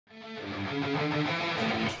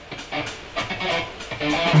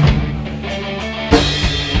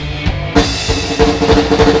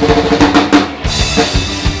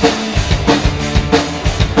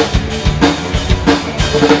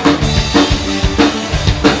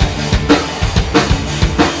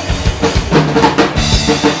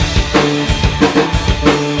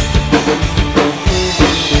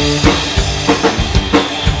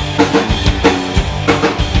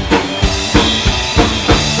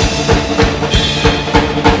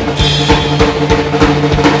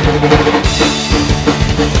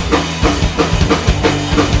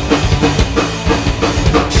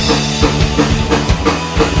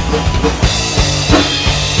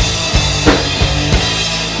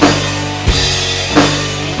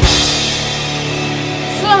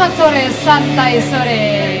sore santai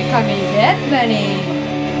sore kami Dat Bunny.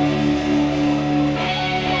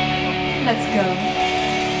 Let's go.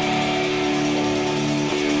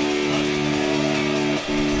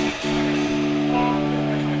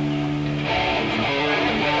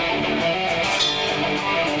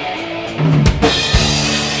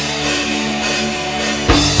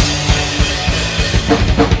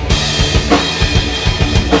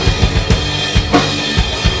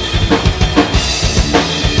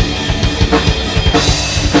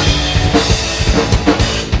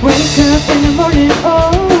 Wake up in the morning,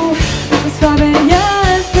 oh, it's 5 a.m.,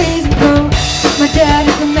 it's freezing cold. My dad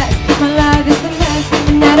is a mess, my life is a mess,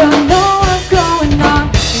 and I don't know what's going on.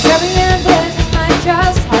 I'm grabbing at this in my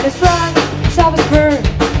chest, heart is rock, self is burned.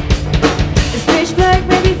 It's pitch black,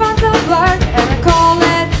 maybe phantom black, and I call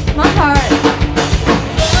it my heart.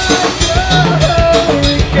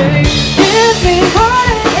 It's been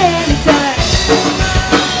hard anytime.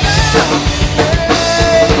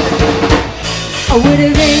 I would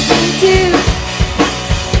have too.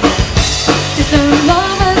 Just a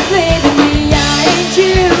moment leaving me, I ain't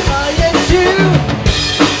you.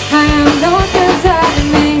 I am not deciding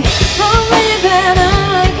me. I'm living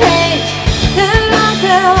in a cage that I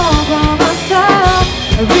fell over myself.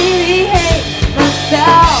 I really hate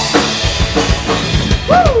myself.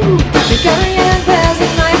 Woo! The carrying bells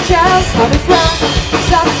in my chest, heart is rock,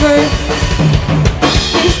 suffer.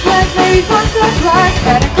 Speech black, maybe fuck the black,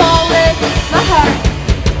 and I call it my heart.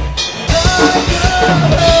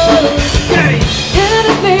 It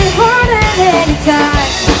has been hard at any time.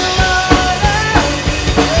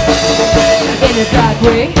 In a bad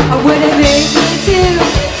way, I wouldn't make me too.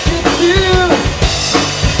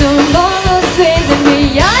 Don't almost think that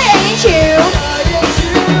me, I ain't you.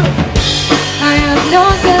 I have no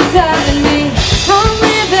desire in me. I'm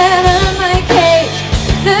living in my cage.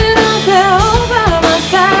 Then I fell over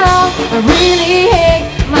myself. I really hate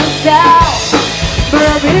myself. But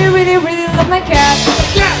I really love my cat.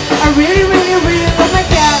 I really love my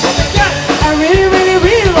cat. I really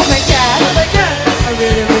love my cat. I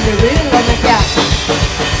really love my cat.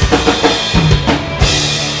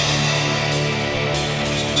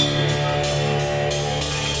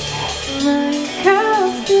 My cat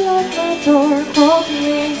still at my door, holding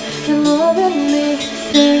me and loving me.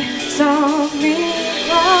 They saw me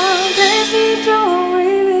one day, she don't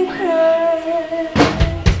really care.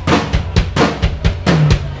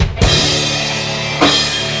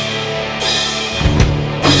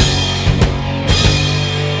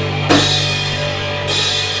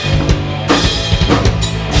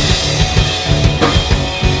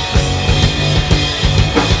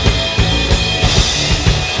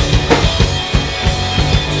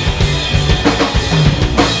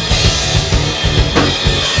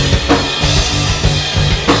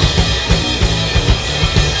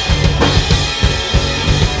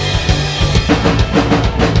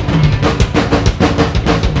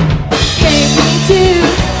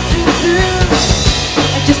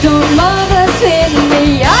 Just don't love us in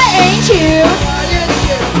me, I ain't you.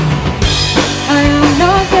 I am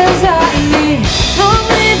not designing me. I'm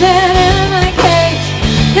living in my cage.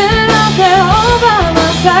 Then I fell over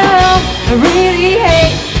myself. I really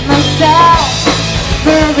hate myself.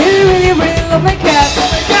 But I really love my cat.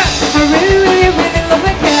 I really love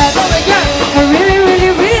my cat. I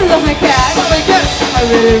really love my cat. I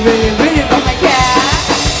really love my cat.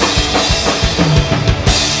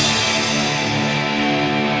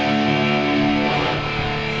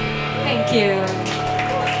 Thank you.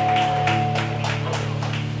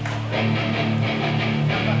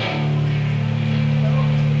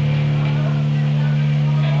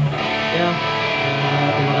 Ya,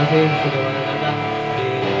 terima kasih sudah datang di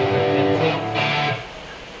MC.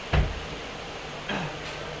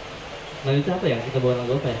 Lanjutnya apa ya? Kita bawa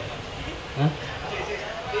lagu apa ya? Hah?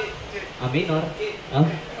 A minor? Hah?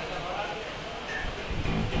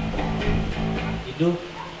 Hidup.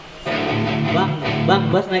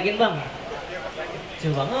 Bang, bass naikin bang.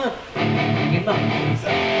 Kecil banget. Naikin bang.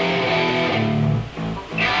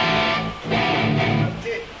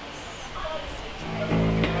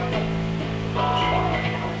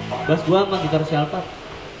 Bass gua sama gitar si Alphard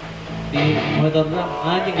di Monoton bang.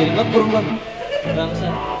 Anjing jadi ngebur bang. Bangsa.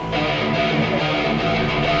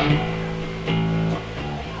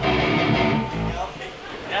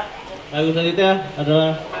 Lagu selanjutnya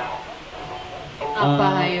adalah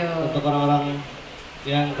Apa ayo? untuk orang-orang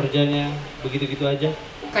yang kerjanya begitu-gitu aja.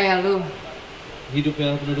 Kayak lu. Hidup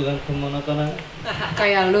yang penuh dengan kemonotonan.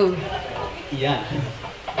 Kayak lu. Iya.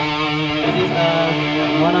 This is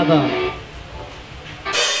Monoton.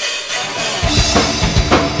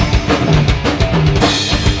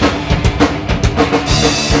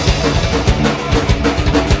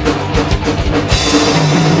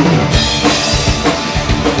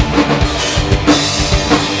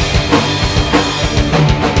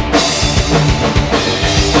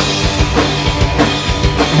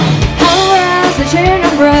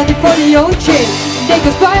 for the old chick. They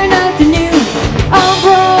conspire nothing new. I'm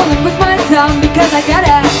rolling with my time because I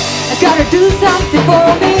gotta do something for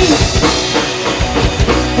me.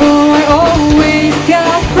 Oh, I always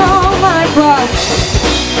got from my past.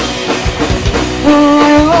 Oh,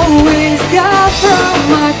 I always got from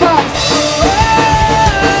my past.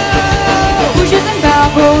 Bushes and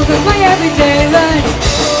bubbles was my everyday lunch.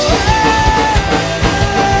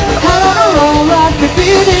 I don't know how life could be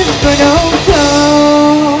this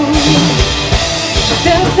monotone.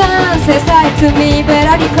 The sun says hi to me, but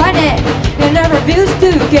I decline it. And I refuse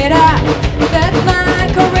to get up. That my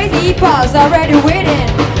crazy pulse already waiting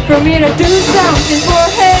for me to do something for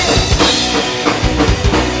him.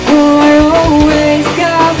 Oh, I always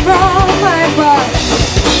got from my past.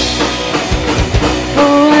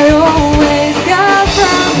 Oh, I always got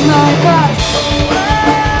from my past.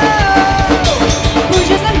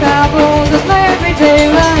 Bushes and bubbles was my everyday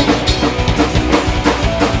lunch.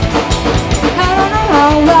 I don't know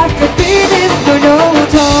how life could be this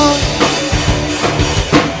monotone.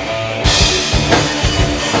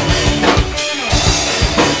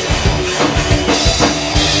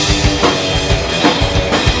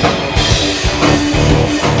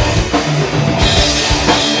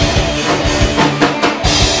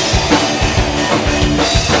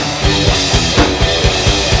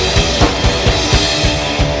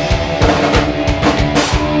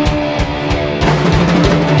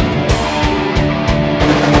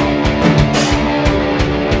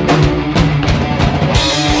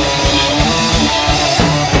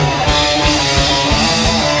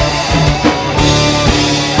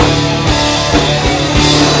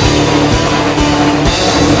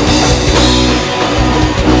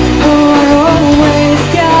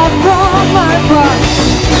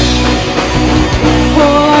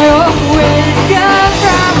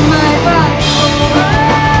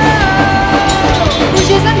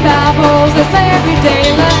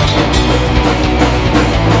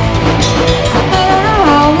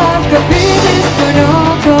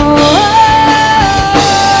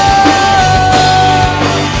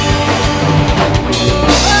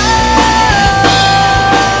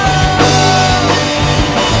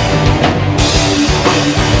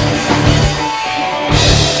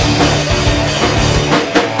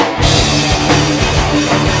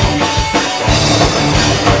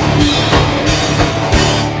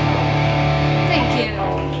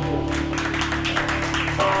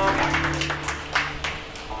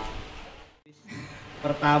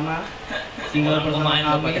 Pertama, single pertama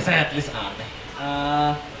kami pakai setlist aneh.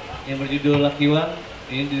 Yang berjudul Lucky One.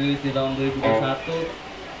 Ini dirilis di tahun 2021,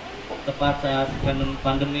 tepat saat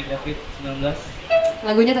pandemi COVID-19.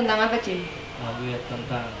 Lagunya tentang apa, Ci? Lagunya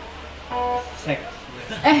tentang seks.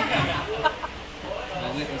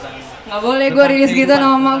 Lagunya tentang Nggak boleh gue rilis gitu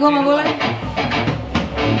nama gue, nggak boleh.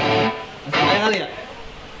 Langsung aja kali ya?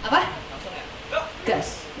 Apa?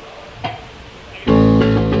 Gas.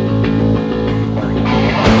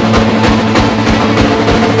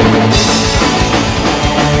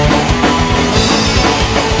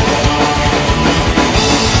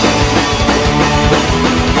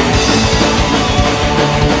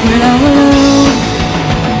 When I'm alone,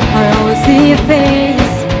 I always see your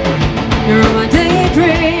face. You're my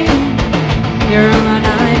daydream, you're my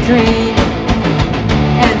night dream.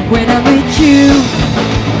 And when I'm with you,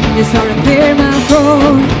 it's hard to clear my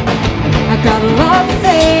throat. I got a lot to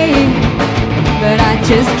say, but I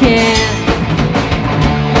just can't.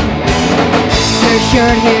 Your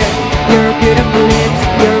short hair, your beautiful lips,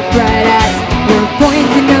 your bright eyes, your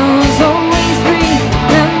pointy nose, always free.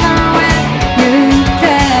 Remember when you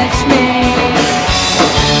touch me.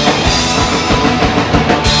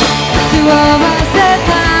 Two of us at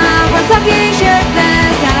time, we're talking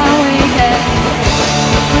shirtless, how we can.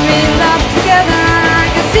 When we love together, I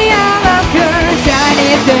can see all of your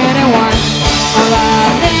shiny dirty ones. All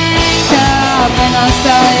I think of when I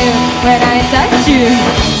saw you, when I touch you.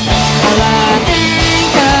 All I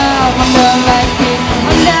think of, I'm the lucky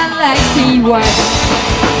one.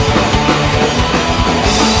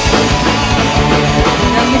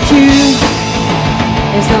 When I'm with you,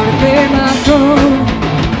 it's hard to clear my throat.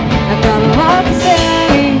 I've got a lot to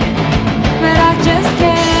say, but I just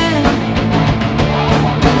can't.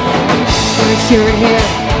 Your short hair,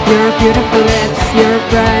 your beautiful lips, your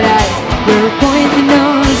bright eyes, your pointy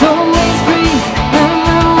nose, always free.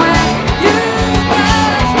 Remember when you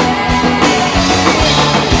touch me.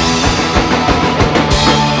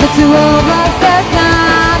 The two of us at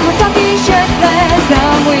night, we're talking shirtless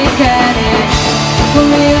on weekend. When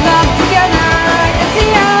we love together, I can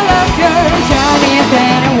see all of your shiny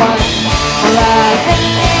pretty ones. All I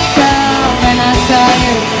think of when I saw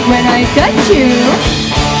you, when I touch you.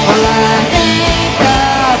 All I think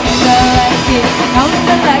of is the lucky, I'm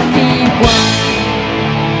the lucky one.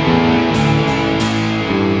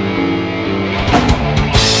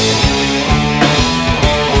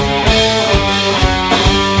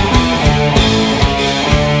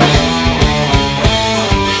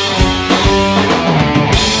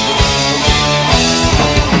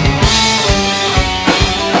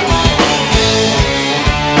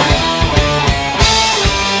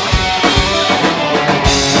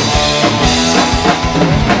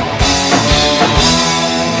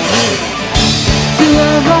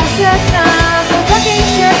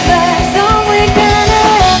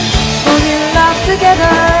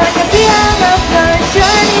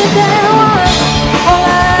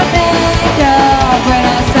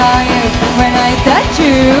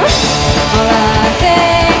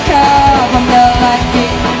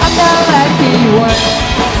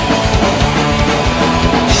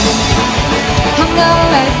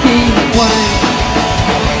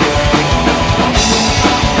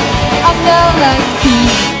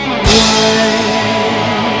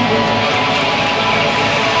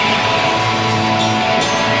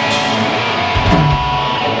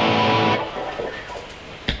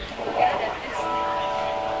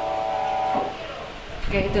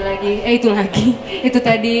 Itu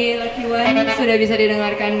tadi Lucky One sudah bisa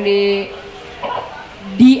didengarkan di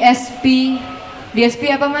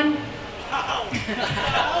DSP apa man?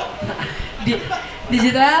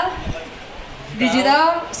 Digital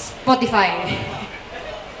Spotify.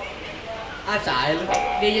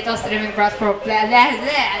 Digital streaming platform.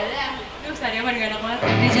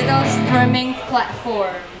 Digital streaming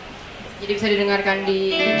platform. Jadi bisa didengarkan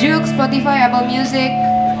di Juk, Spotify, Apple Music.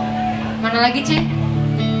 Mana lagi Ci?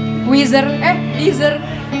 Deezer.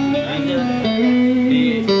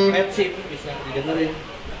 Di Redsim bisa didengerin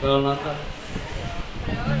kalau nonton.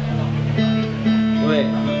 Woi,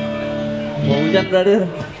 mau hujan brother.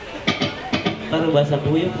 Ntar basah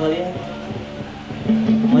kuyup kalian.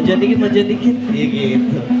 Majuan dikit. Iya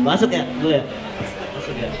gitu. Masuk ya, lu ya.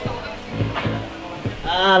 Masuk ya.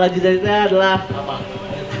 Lanjut ceritanya adalah apa?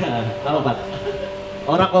 Apa Pak?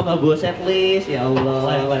 Orang kok nggak bawa setlist, ya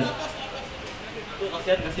Allah.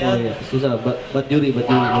 Kasihan. Oh iya, susah. Buat juri.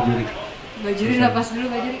 Bajuri napas dulu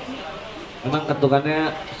Bajuri. Memang ketukannya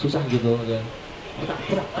susah gitu kan.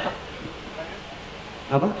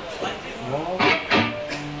 Apa? Oh.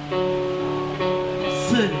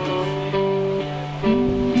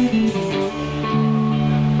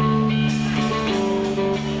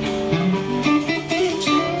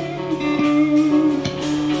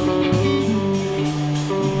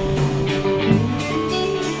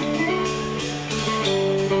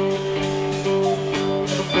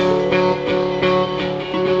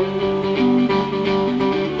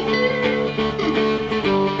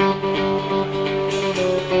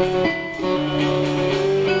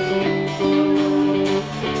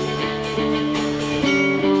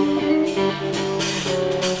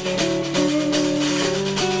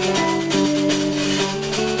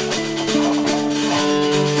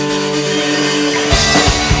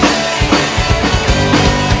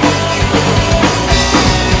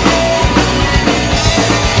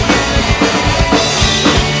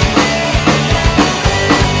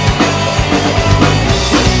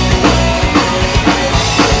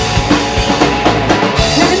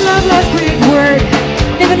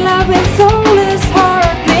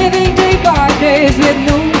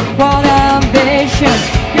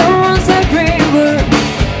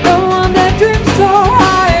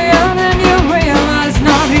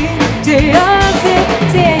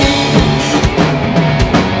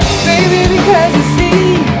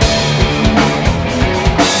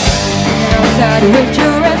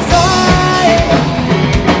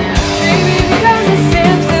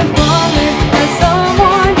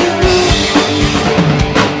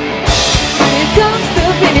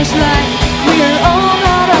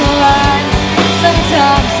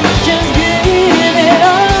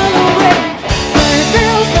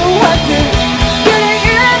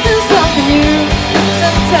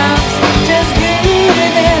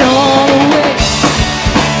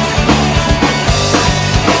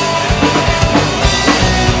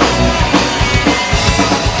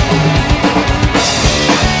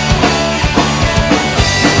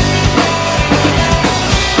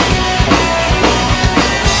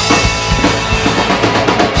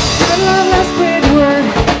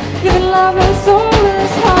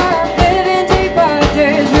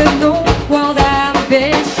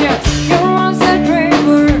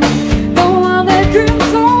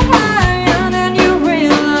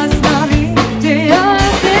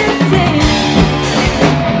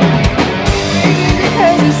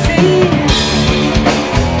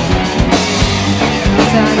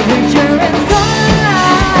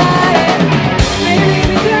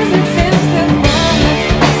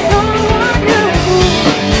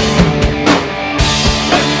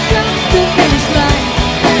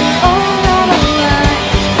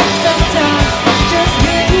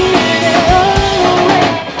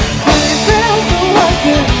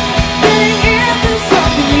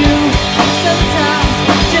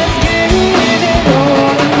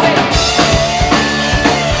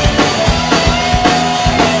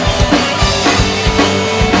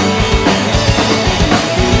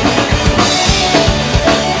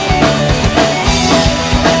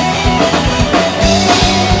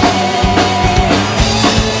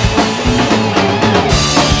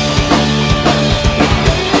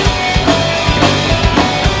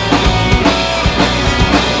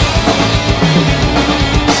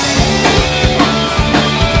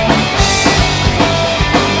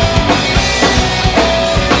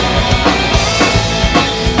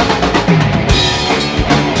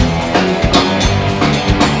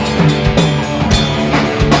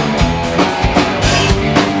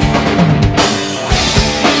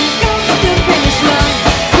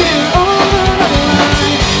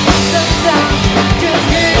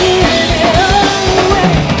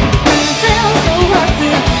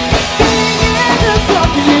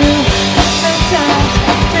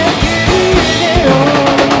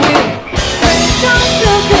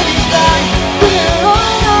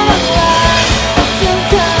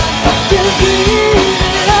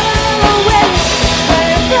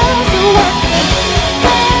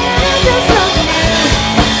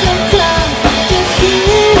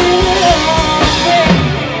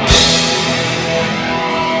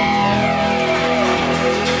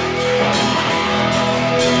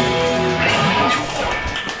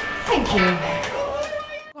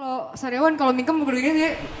 karyawan kalau mingkem mau gini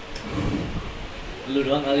sih. Lu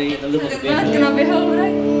doang kali, lu mau Deket banget kena behel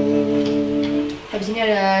bray. Habis ini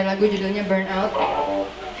ada lagu judulnya Burnout.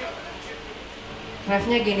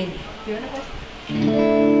 Ref-nya gini. Gimana Pak?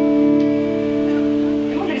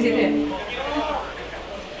 Emang dari situ ya?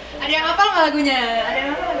 Ada yang hafal nggak lagunya? Ada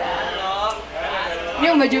yang hafal nggak? Ini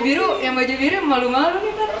yang baju biru malu-malu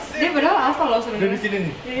nih Pak. Dia padahal hafal loh sebenarnya. Dari sini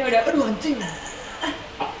nih. Ini udah, aduh anjing.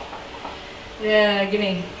 Ya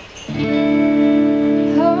gini.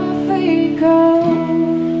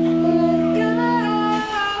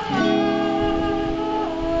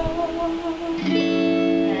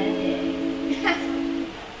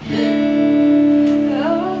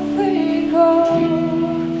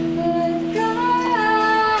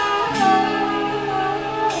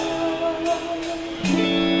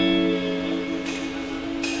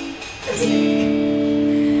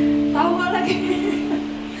 Tawa lagi.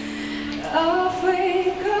 Africa.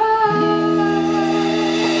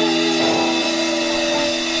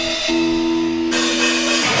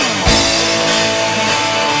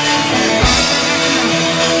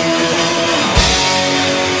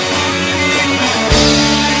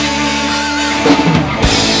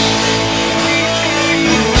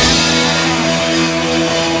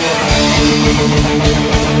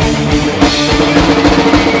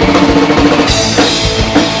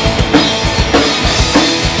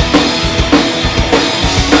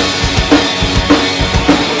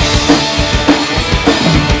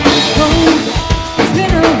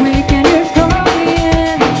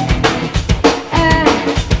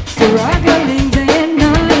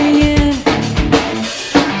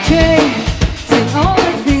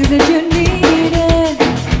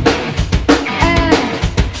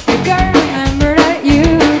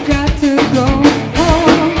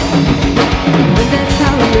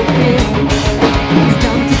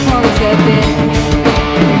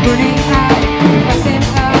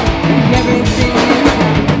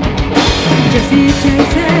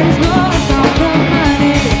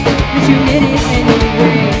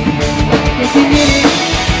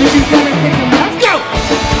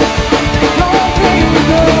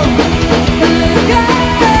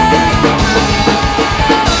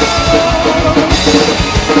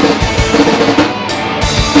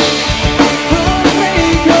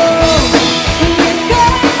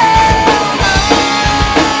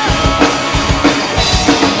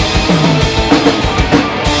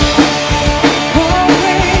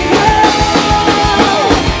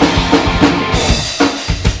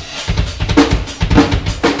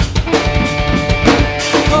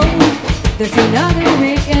 There's another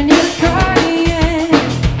week and you're crying,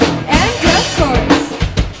 and of course,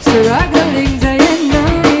 struggling day and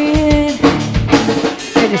night,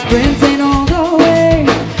 and you're sprinting all the way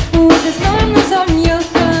with this numbness on your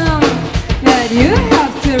thumb. That you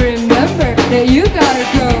have to remember that you gotta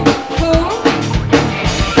go home.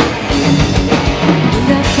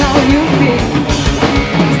 That's how you feel.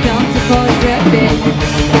 It's time to pause that bit.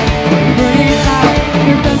 Burning out,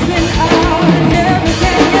 you're busting out, and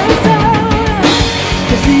everything is out.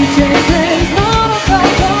 Chases all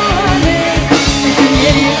about the money. It's an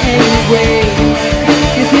idiot anyway.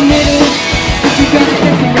 It's an idiot, but you gotta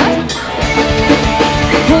fix it right.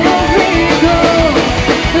 Let me go,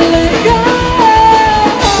 let go.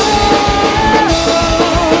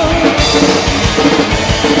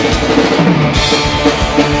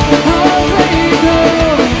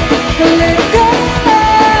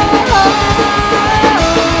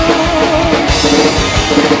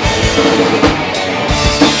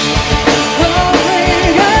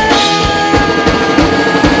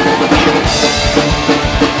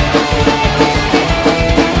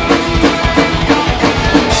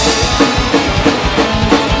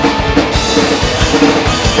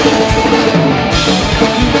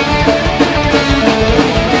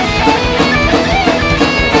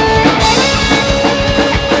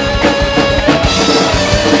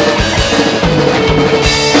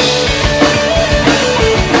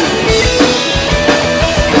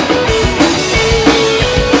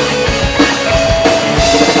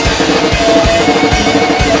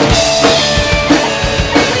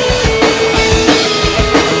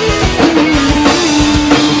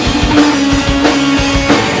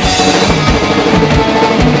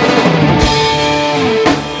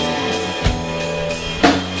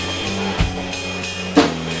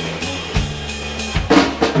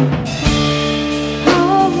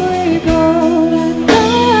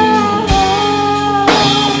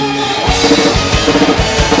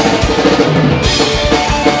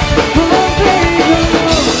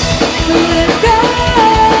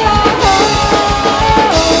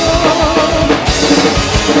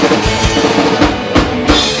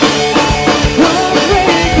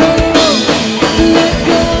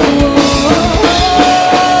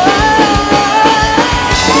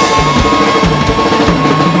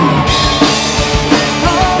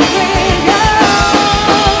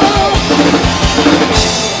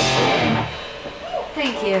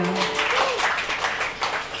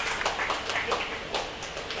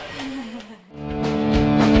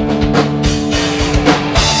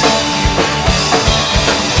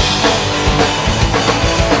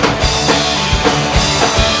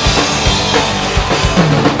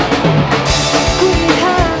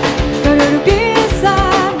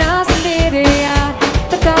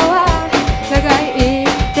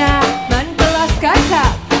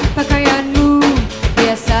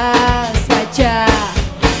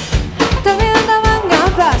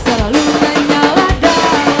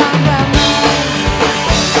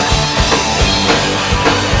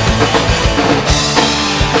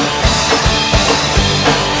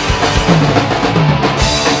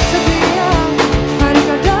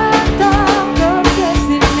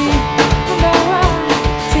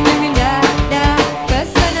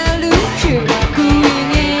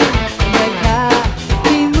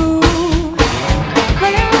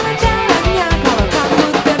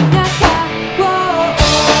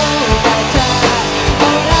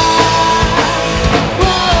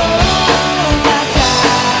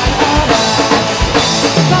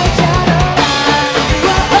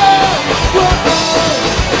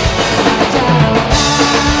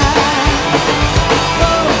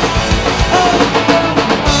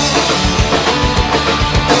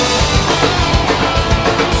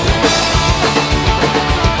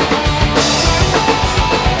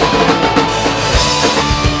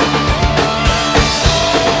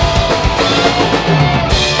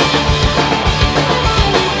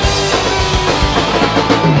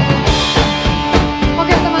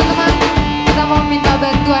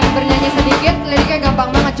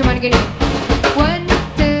 cuman gini.